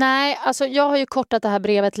panikångest? Nej, alltså jag har ju kortat det här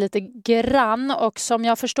brevet lite grann och som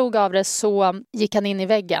jag förstod av det så gick han in i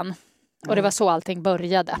väggen. Och det var så allting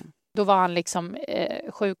började. Då var han liksom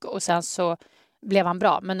sjuk och sen så blev han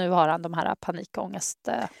bra. Men nu har han de här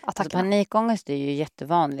panikångestattackerna. Alltså panikångest är ju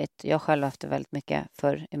jättevanligt. Jag själv har haft det väldigt mycket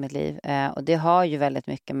förr i mitt liv. Och det har ju väldigt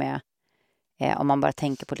mycket med, om man bara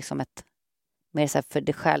tänker på liksom ett mer så här för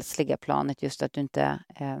det själsliga planet. Just att du inte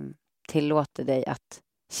tillåter dig att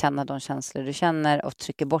känna de känslor du känner. Och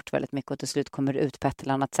trycker bort väldigt mycket och till slut kommer det ut på ett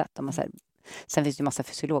eller annat sätt. Om man säger, sen finns det ju massa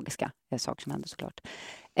fysiologiska saker som händer såklart.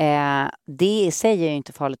 Det i sig är ju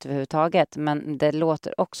inte farligt överhuvudtaget. Men det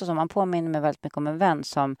låter också som man påminner mig väldigt mycket om en vän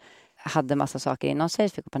som hade massa saker inom sig,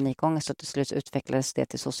 fick panikångest och till slut utvecklades det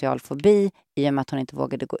till social fobi i och med att hon inte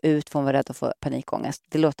vågade gå ut för hon var rädd att få panikångest.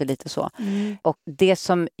 Det låter lite så. Och det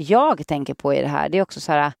som jag tänker på i det här, det är också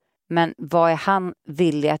så här, men vad är han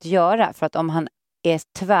villig att göra? För att om han är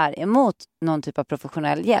tvär emot någon typ av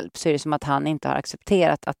professionell hjälp så är det som att han inte har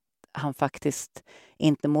accepterat att han faktiskt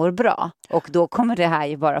inte mår bra. Och då kommer det här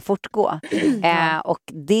ju bara fortgå. Och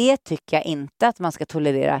det tycker jag inte att man ska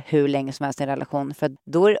tolerera hur länge som helst i en relation. För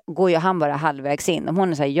då går ju han bara halvvägs in. Om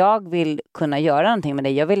hon är så här, jag vill kunna göra någonting med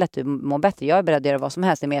dig. Jag vill att du mår bättre. Jag är beredd att göra vad som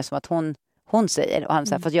helst. Det är mer som att hon säger. Och han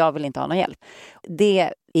säger, för att jag vill inte ha någon hjälp.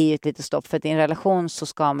 Det är ju ett litet stopp. För att i en relation så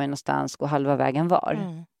ska man någonstans gå halva vägen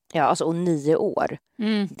var. Ja, alltså och 9 år.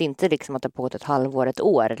 Det är inte liksom att det har pågått ett halvår, ett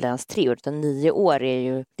år eller ens 3 år. Utan 9 år är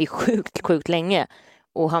ju, det är sjukt länge.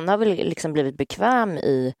 Och han har väl liksom blivit bekväm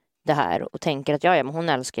i det här. Och tänker att men hon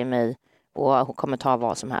älskar mig. Och hon kommer ta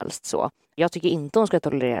vad som helst så. Jag tycker inte hon ska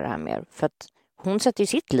tolerera det här mer. För att hon sätter ju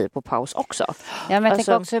sitt liv på paus också. Ja, men jag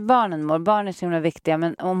tänker också hur barnen mår. Barn är så himla viktiga.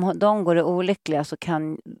 Men om de går olyckliga så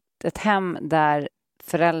kan ett hem där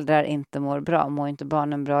föräldrar inte mår bra, mår inte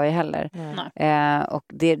barnen bra i heller. Och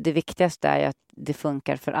det viktigaste är att det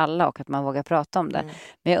funkar för alla och att man vågar prata om det.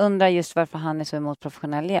 Men jag undrar just varför han är så emot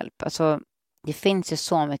professionell hjälp. Alltså, Det finns ju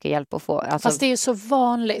så mycket hjälp att få. Alltså, fast det är ju så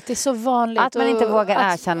vanligt. Det är så vanligt. Att man inte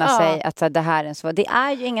vågar erkänna sig att det här är en svaghet. Det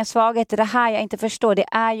är ju ingen svaghet. Det här jag inte förstår. Det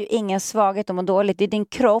är ju ingen svaghet om man mår dåligt. Det är din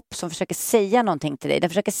kropp som försöker säga någonting till dig. Den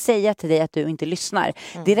försöker säga till dig att du inte lyssnar.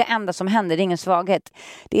 Det är det enda som händer. Det är ingen svaghet.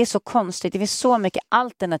 Det är så konstigt. Det finns så mycket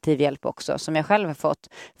alternativ hjälp också som jag själv har fått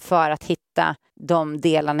för att hitta de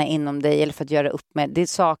delarna inom dig eller för att göra upp med. Det är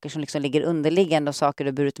saker som liksom ligger underliggande och saker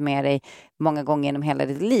du burit med dig många gånger genom hela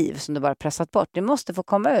ditt liv som du bara pressat bort. Det måste få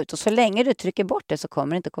komma ut och så länge du trycker bort det så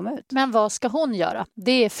kommer det inte komma ut. Men vad ska hon göra?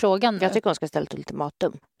 Det är frågan nu. Jag tycker hon ska ställa ett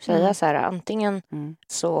ultimatum. Säga så här, antingen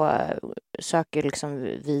så söker liksom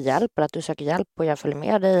vi hjälp eller att du söker hjälp och jag följer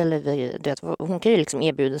med dig eller hon kan ju liksom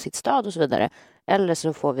erbjuda sitt stöd och så vidare. Eller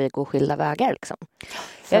så får vi gå skilda vägar liksom.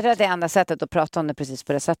 Jag tror att det är andra sättet att prata om det precis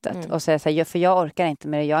på det sättet. Och säga så här, för jag orkar inte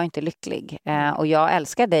med det, jag är inte lycklig. Och jag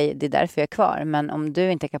älskar dig, det är därför jag är kvar. Men om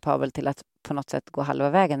du inte är kapabel till att på något sätt gå halva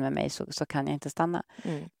vägen med mig så kan jag inte stanna.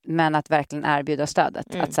 Men att verkligen erbjuda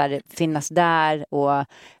stödet. Att så här, finnas där och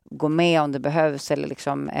gå med om det behövs eller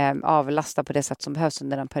liksom avlasta på det sätt som behövs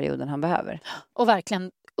under den perioden han behöver. Och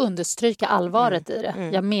verkligen understryka allvaret i det.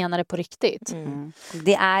 Jag menar det på riktigt.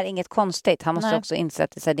 Det är inget konstigt. Han måste också inse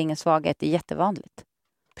att det är ingen svaghet. Det är jättevanligt.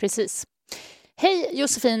 Precis. Hej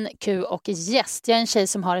Josefin, Q och gäst. Jag är en tjej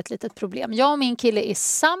som har ett litet problem. Jag och min kille är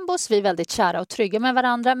sambos. Vi är väldigt kära och trygga med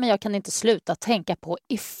varandra. Men jag kan inte sluta tänka på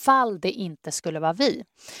ifall det inte skulle vara vi.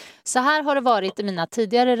 Så här har det varit i mina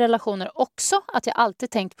tidigare relationer också. Att jag alltid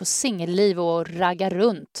tänkt på singelliv och ragga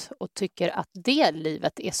runt. Och tycker att det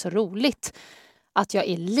livet är så roligt. Att jag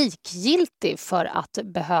är likgiltig för att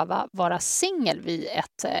behöva vara singel vid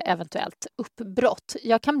ett eventuellt uppbrott.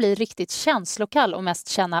 Jag kan bli riktigt känslokall och mest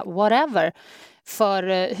känna whatever.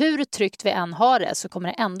 För hur tryggt vi än har det så kommer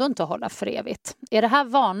det ändå inte att hålla för evigt. Är det här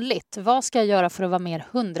vanligt? Vad ska jag göra för att vara mer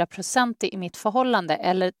 100% i mitt förhållande?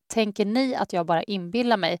 Eller tänker ni att jag bara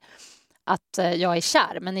inbillar mig att jag är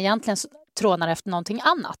kär men egentligen trånar efter någonting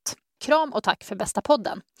annat? Kram och tack för bästa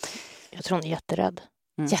podden. Jag tror hon är jätterädd.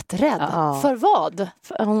 Jätterädd? Ja. För vad?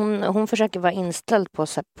 Hon försöker vara inställd på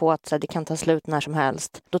att så här, det kan ta slut när som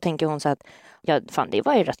helst. Då tänker hon så att det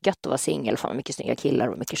var ju rätt gött att vara singel. Fan, mycket snygga killar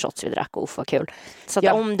och mycket shots vi drack och vad kul. Så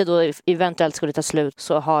att om det då eventuellt skulle ta slut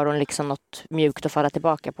så har hon liksom något mjukt att falla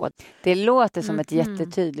tillbaka på. Det låter som ett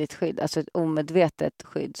jättetydligt skydd. Alltså ett omedvetet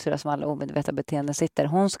skydd. Så som alla omedvetna beteenden sitter.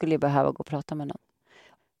 Hon skulle ju behöva gå och prata med någon.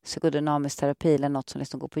 Psykodynamisk terapi eller något som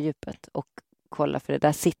liksom går på djupet. Och kolla för det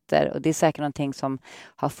där sitter och det är säkert någonting som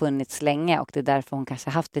har funnits länge och det är därför hon kanske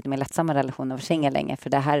haft lite mer lättsamma relationer för singel länge för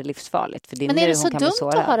det här är livsfarligt. För det är men är det hon så kan dumt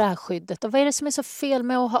att ha det här skyddet? Och vad är det som är så fel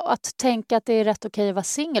med att tänka att det är rätt okej att vara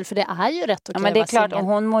singel? För det är ju rätt okej att vara singel. Men det är klart, och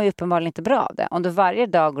hon mår ju uppenbarligen inte bra av det. Om du varje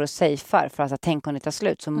dag går och safear för att tänk om det tar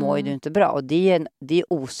slut så mår ju du inte bra. Och det är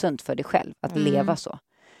osunt för dig själv att leva så.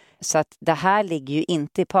 Så att det här ligger ju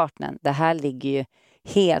inte i partnern. Det här ligger ju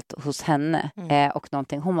helt hos henne och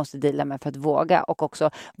någonting hon måste dela med för att våga och också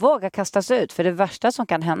våga kastas ut för det värsta som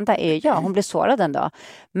kan hända är hon blir sårad en dag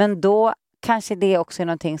men då kanske det också är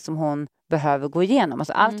någonting som hon behöver gå igenom.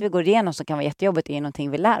 Alltså allt vi går igenom som kan vara jättejobbigt är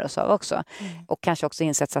någonting vi lär oss av också och kanske också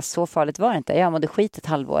insett att så farligt var det inte. Jag mådde skit ett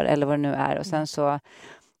halvår eller vad det nu är och sen så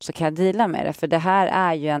kan jag dela med det. För det här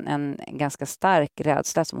är ju en ganska stark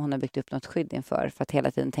rädsla som hon har byggt upp något skydd inför. För att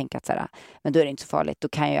hela tiden tänka att så här, men då är det inte så farligt. Då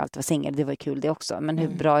kan jag ju alltid vara singel. Det var ju kul det också. Men hur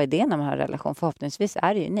bra är det när man har en relation? Förhoppningsvis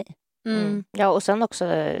är det ju ni. Ja, och sen också,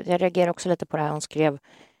 jag reagerar också lite på det här hon skrev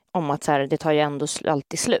om att så här, det tar ju ändå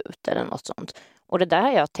alltid slut eller något sånt. Och det där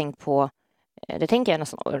har jag tänkt på, det tänker jag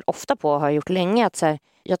nästan ofta på och har gjort länge att så här,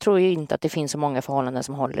 jag tror ju inte att det finns så många förhållanden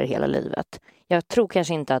som håller hela livet. Jag tror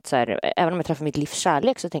kanske inte att så här, även om jag träffar mitt livs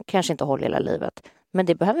kärlek så kanske inte håller hela livet. Men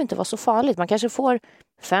det behöver inte vara så farligt. Man kanske får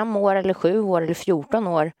 5 år eller 7 år eller 14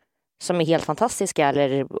 år som är helt fantastiska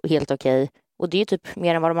eller helt okej. Och det är typ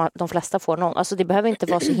mer än vad de flesta får. Alltså det behöver inte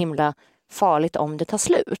vara så himla farligt om det tar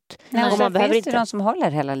slut. Nej, och man behöver inte de som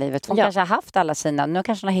håller hela livet. Hon kanske har haft alla sina. Nu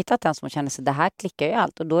kanske hon har hittat en som hon känner sig, det här klickar ju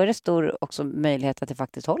allt. Och då är det stor också möjlighet att det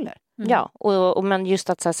faktiskt håller. Ja, och men just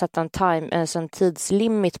att så här, sätta en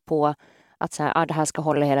tidslimit på att så här, det här ska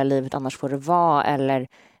hålla hela livet, annars får det vara. Eller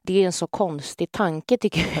det är en så konstig tanke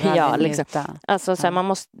tycker jag. Liksom. Alltså så här, man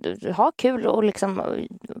måste ha kul och liksom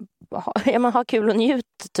ha kul och njut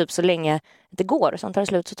typ så länge det går. Sen tar det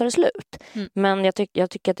slut så tar det slut. Men jag tycker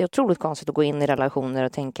att det är otroligt konstigt att gå in i relationer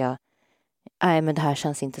och tänka nej men det här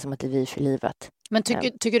känns inte som att det är vi för livet. Men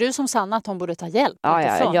tycker du som Sanna att hon borde ta hjälp?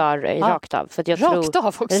 Rakt av. För att jag rakt av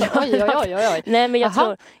också? Oj. Nej men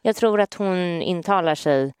jag tror att hon intalar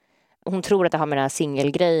sig hon tror att det har med den här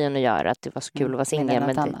singelgrejen att göra, att det var så kul att vara singel,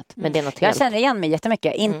 men det är något Jag helt... känner igen mig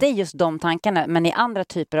jättemycket, inte i just de tankarna, men i andra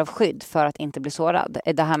typer av skydd för att inte bli sårad.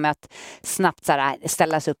 Det här med att snabbt så här,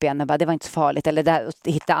 ställa sig upp igen och bara, det var inte så farligt, eller där,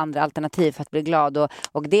 hitta andra alternativ för att bli glad,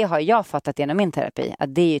 och det har jag fattat genom min terapi,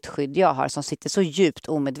 att det är ett skydd jag har som sitter så djupt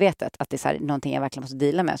omedvetet att det är så här, någonting jag verkligen måste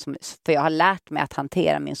dela med, för jag har lärt mig att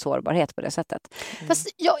hantera min sårbarhet på det sättet. Fast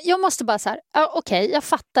jag måste bara så här, okej, jag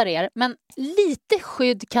fattar er, men lite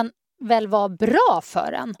skydd kan väl vara bra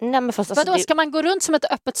för en? Nej, men fast, alltså, vadå, ska man gå runt som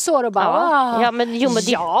ett öppet sår och bara... Nej, men det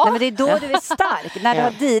är då du är stark. När du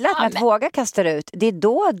har dealat med att våga kasta ut, det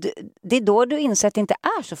är då du inser att det inte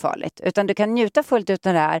är så farligt. Utan du kan njuta fullt ut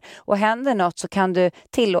när det är, och händer något så kan du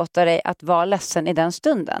tillåta dig att vara ledsen i den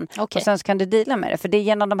stunden. Och sen så kan du deala med det. För det är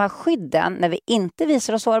genom de här skydden, när vi inte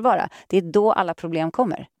visar oss sårbara, det är då alla problem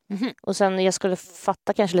kommer. Mm-hmm. Och sen jag skulle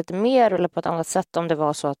fatta kanske lite mer eller på ett annat sätt om det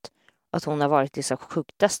var så att hon har varit i så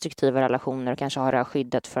sjukt destruktiva relationer och kanske har det här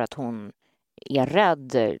skyddet för att hon är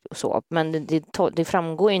rädd och så. Men det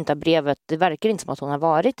framgår ju inte av brevet. Det verkar inte som att hon har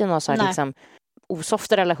varit i någon så här liksom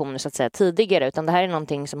osofta relationer så att säga tidigare, utan det här är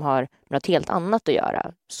någonting som har något helt annat att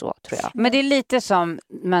göra, så tror jag. Men det är lite som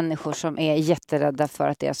människor som är jätterädda för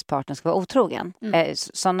att deras partner ska vara otrogen.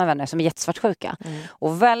 Sådana vänner som är jättesvartsjuka.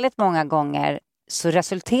 Och väldigt många gånger så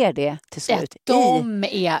resulterar det till slut de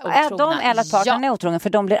är otrogna. Eller att partnern är otrogen, för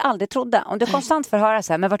de blir aldrig trodda. Om du konstant får höra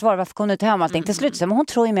så här, men varför kom du inte hem allting? Till slut så, men hon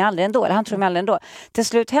tror ju mig aldrig ändå, eller han tror mig aldrig ändå. Till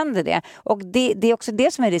slut händer det. Och det är också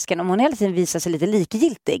det som är risken, om hon hela tiden visar sig lite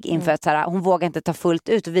likgiltig inför att så här, hon vågar inte ta fullt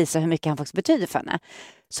ut och visa hur mycket han faktiskt betyder för henne.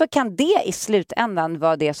 Så kan det i slutändan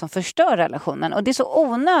vara det som förstör relationen. Och det är så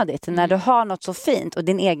onödigt när du har något så fint och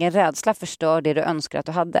din egen rädsla förstör det du önskar att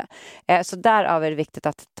du hade. Så därav är det viktigt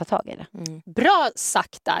att ta tag i det. Bra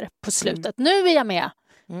sagt där på slutet. Nu är jag med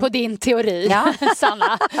på din teori,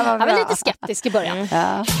 Sanna. Jag var lite skeptisk i början.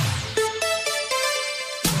 Ja.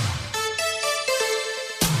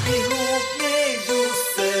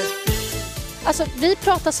 Alltså, vi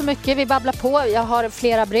pratar så mycket, vi babblar på. Jag har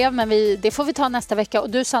flera brev, men det får vi ta nästa vecka. Och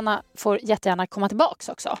du, Sanna, får jättegärna komma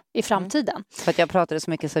tillbaka också i framtiden. För att jag pratade så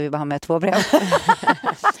mycket så vi bara har med 2 brev.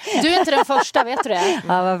 Du är inte den första, vet du det?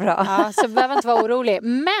 Ja, vad bra. Ja, så du behöver inte vara orolig.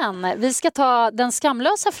 Men vi ska ta den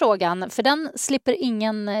skamlösa frågan, för den slipper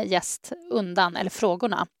ingen gäst undan, eller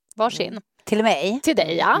frågorna. Varsin. Till mig? Till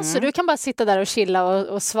dig, ja. Så du kan bara sitta där och chilla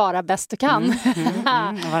och svara bäst du kan.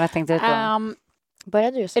 Vad tänkte du då?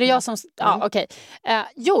 Började du? Är det jag som... Ja, okej.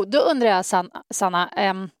 Jo, då undrar jag, Sanna.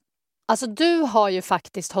 Alltså, du har ju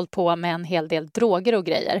faktiskt hållit på med en hel del droger och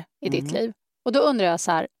grejer i ditt liv. Och då undrar jag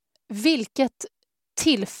så här, vilket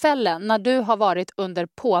tillfälle när du har varit under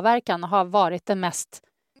påverkan har varit det mest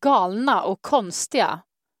galna och konstiga?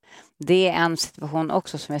 Det är en situation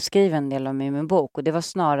också som jag skriver en del om i min bok. Och det var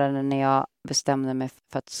snarare när jag bestämde mig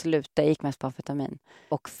för att sluta. Jag gick mest på amfetamin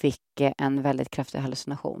och fick en väldigt kraftig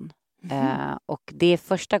hallucination. Och det är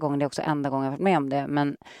första gången, det är också enda gången jag varit med om det.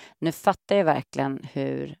 Men nu fattar jag verkligen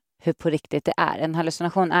hur på riktigt det är. En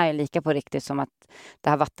hallucination är ju lika på riktigt som att det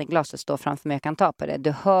här vattenglaset står framför mig och jag kan ta på det.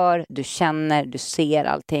 Du hör, du känner, du ser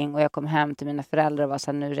allting. Och jag kom hem till mina föräldrar och var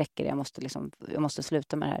så här, nu räcker det. Jag måste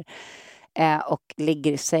sluta med det här. Och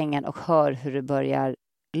ligger i sängen och hör hur det börjar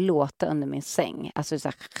låta under min säng. Alltså så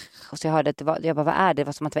här, och så jag hörde att jag bara, vad är det? Det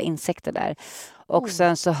var som att det var insekter där. Och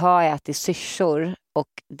sen så hör jag att det är syrsor. Och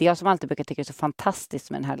det jag som alltid brukar tycka är så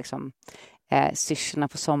fantastiskt med den här liksom, syrsorna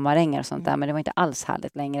på sommarängar och sånt där. Men det var inte alls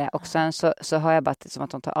härligt längre. Och sen så hör jag bara att det är som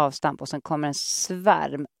att de tar avstamp. Och sen kommer en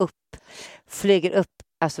svärm flyger upp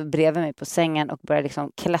alltså bredvid mig på sängen och börjar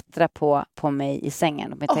liksom klättra på mig i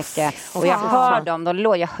sängen. Och jag hör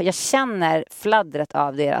dem, jag känner fladdret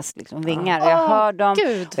av deras liksom, vingar. Och jag hör dem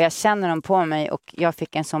och jag känner dem på mig och jag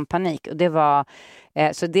fick en sån panik. Och det var,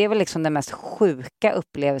 så det var liksom den mest sjuka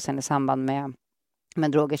upplevelsen i samband med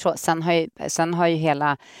droger. Så. Sen har ju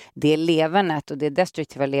hela det levernet och det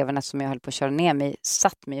destruktiva levernet som jag höll på att köra ner mig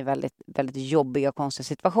satt mig i väldigt, väldigt jobbiga och konstiga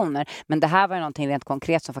situationer. Men det här var ju någonting rent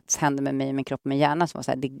konkret som faktiskt hände med mig i min kropp och min hjärna som var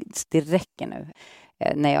så här, det räcker nu.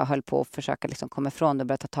 När jag höll på att försöka liksom komma ifrån det och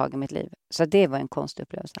börja ta tag i mitt liv. Så det var en konstig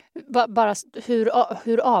upplevelse. Bara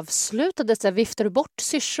hur avslutades det? Viftade du bort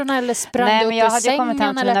syrsorna eller sprang du upp ur sängen? Nej, men jag hade kommit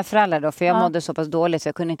hem till mina föräldrar då. För jag mådde så pass dåligt så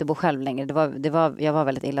jag kunde inte bo själv längre. Jag var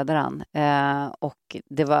väldigt illa däran. Och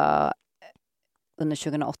det var under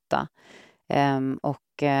 2008. Och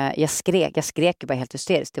jag skrek ju bara helt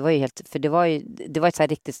hysteriskt. Det var ett så här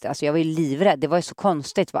riktigt, alltså jag var ju livrädd. Det var ju så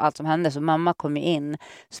konstigt vad allt som hände. Så mamma kom ju in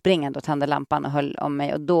springande och tände lampan och höll om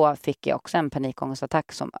mig. Och då fick jag också en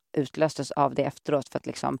panikångestattack som utlöstes av det efteråt. För att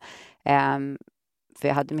liksom, för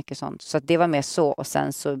jag hade mycket sånt. Så att det var mer så. Och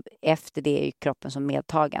sen så efter det är ju kroppen som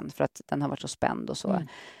medtagen. För att den har varit så spänd och så.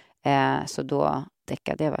 Så då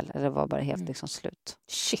däckade jag väl. Eller det var bara helt liksom slut.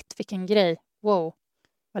 Shit, vilken grej. Wow,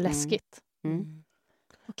 vad läskigt.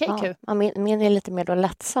 Okej, kul. Ja, min är lite mer då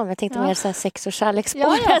lättsam. Jag tänkte mer så här sex- och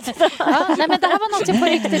kärleksspåret. Nej, men det här var något jag på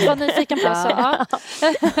riktigt var nyfiken på.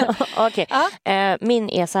 Okej. Min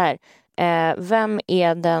är så här. Vem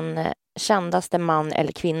är den kändaste man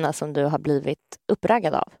eller kvinna som du har blivit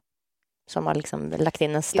uppraggad av? Som har liksom lagt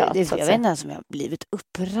in en stöt. Jag vet inte ens om jag har blivit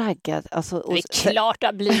uppraggad. Alltså, det är klart det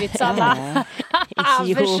har blivit samma.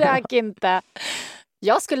 Försök inte.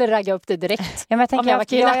 Jag skulle ragga upp det direkt. Ja, men jag tänker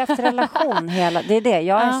jag har haft relation hela... Det är det.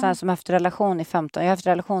 Jag är en sån som har haft relation i 15. Jag har haft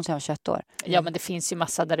relation sedan jag var 21 år. Ja, men det finns ju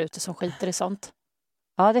massa där ute som skiter i sånt.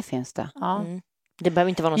 Ja, det finns det. Ja. Det behöver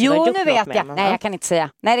inte vara någon som har gjort nu vet jag. Nej, jag kan inte säga.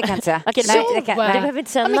 Nej, det kan jag inte säga. Okej, du behöver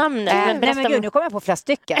inte säga namn. Nej, men gud, nu kommer jag på flera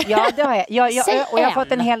stycken. Ja, det har jag. Och jag har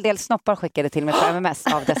fått en hel del snoppar skickade till mig på MMS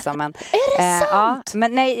av dessa. Men, är det sant? Ja,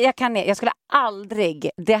 men nej, jag skulle aldrig,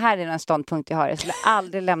 det här är en ståndpunkt jag har, jag skulle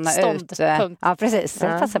aldrig lämna ut. Ja, precis.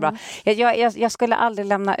 Det passar bra. Jag skulle aldrig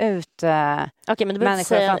lämna ut Okej, men du behöver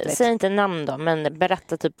säga inte namn då, men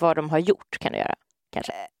berätta typ vad de har gjort kan du göra,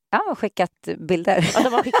 kanske. Ja, skickat bilder. Ja,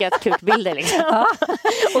 de har skickat kukbilder liksom. Ja.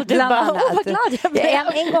 Och du bara, vad glad jag blev.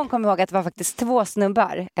 En gång kom jag ihåg att det var faktiskt 2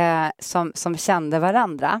 snubbar som kände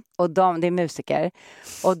varandra. Och det är musiker.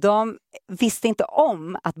 Och de visste inte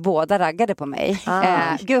om att båda raggade på mig.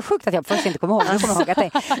 Gud, sjukt att jag först inte kommer ihåg. Nu kommer jag ihåg att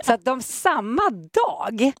det. Så att de samma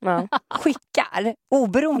dag skickar,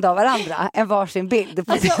 oberoende av varandra, en varsin bild.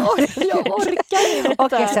 På jag orkar inte.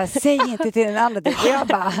 Och jag sa, säg inte till den andra. Och jag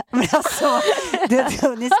bara, men alltså,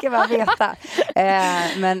 ni ska bara veta.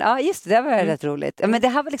 Men ja, just det var rätt roligt. Men det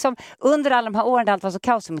här var liksom, under alla de här åren där allt var så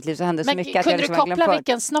kaos i mitt liv så hände så mycket. Kunde att jag du koppla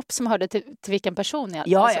vilken snopp som hörde till vilken person?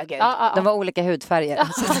 Ja, gud. De var olika hudfärger.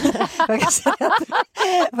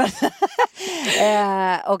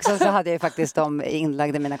 Och så hade jag ju faktiskt de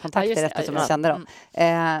inlagda mina kontakter eftersom jag kände dem.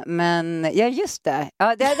 Men ja, just det.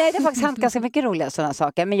 Ja, det har faktiskt hänt ganska mycket roliga sådana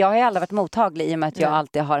saker. Men jag har ju aldrig varit mottaglig i och med att jag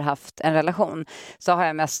alltid har haft en relation. Så har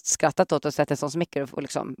jag mest skrattat åt och sett det som smicker och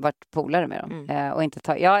liksom varit polare med dem. Och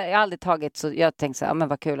inte jag har aldrig tagit, så jag tänkte så här, men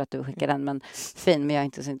vad kul att du skickar den, men fin, men jag är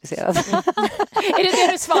inte så intresserad. Är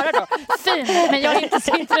det du svarar då? Fin, men jag är inte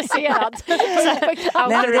så intresserad.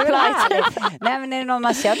 Nej, men är det någon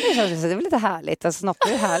man känner så det är väl lite härligt. Alltså, snoppar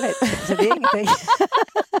är härligt. Så det är ingenting.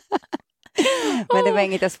 Men det var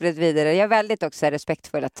inget jag spridit vidare. Jag är väldigt också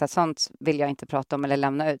respektfull att sånt vill jag inte prata om eller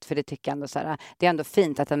lämna ut. För det tycker jag ändå så här, det är ändå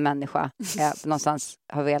fint att en människa någonstans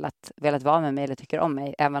har velat vara med mig eller tycker om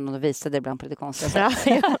mig. Även om de visar det ibland på lite konstiga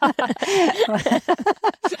sätt.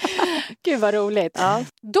 Gud vad roligt. Ja.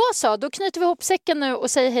 Då knyter vi ihop säcken nu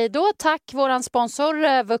och säger hej då. Tack våran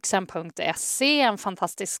sponsor vuxen.se, en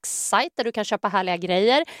fantastisk sajt där du kan köpa härliga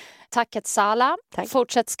grejer. Tack Sala.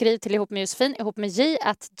 Fortsätt skriv till ihop med Josefin, ihop med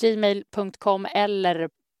j@gmail.com eller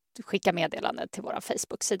skicka meddelande till vår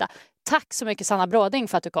Facebook-sida. Tack så mycket Sanna Bråding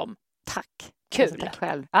för att du kom. Tack. Kul. Tack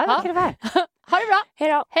själv. Ja, det var. Ha det bra.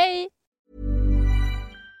 Hej då. Hej.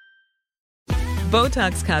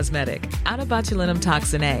 Botox Cosmetic, out of botulinum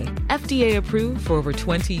toxin A, FDA approved for over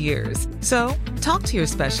 20 years. So, talk to your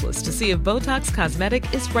specialist to see if Botox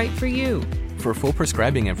Cosmetic is right for you. For full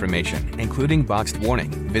prescribing information, including boxed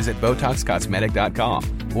warning, visit BotoxCosmetic.com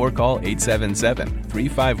or call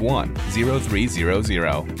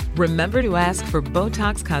 877-351-0300. Remember to ask for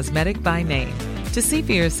Botox Cosmetic by name. To see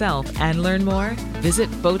for yourself and learn more, visit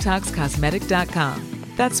BotoxCosmetic.com.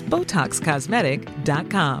 That's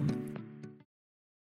BotoxCosmetic.com.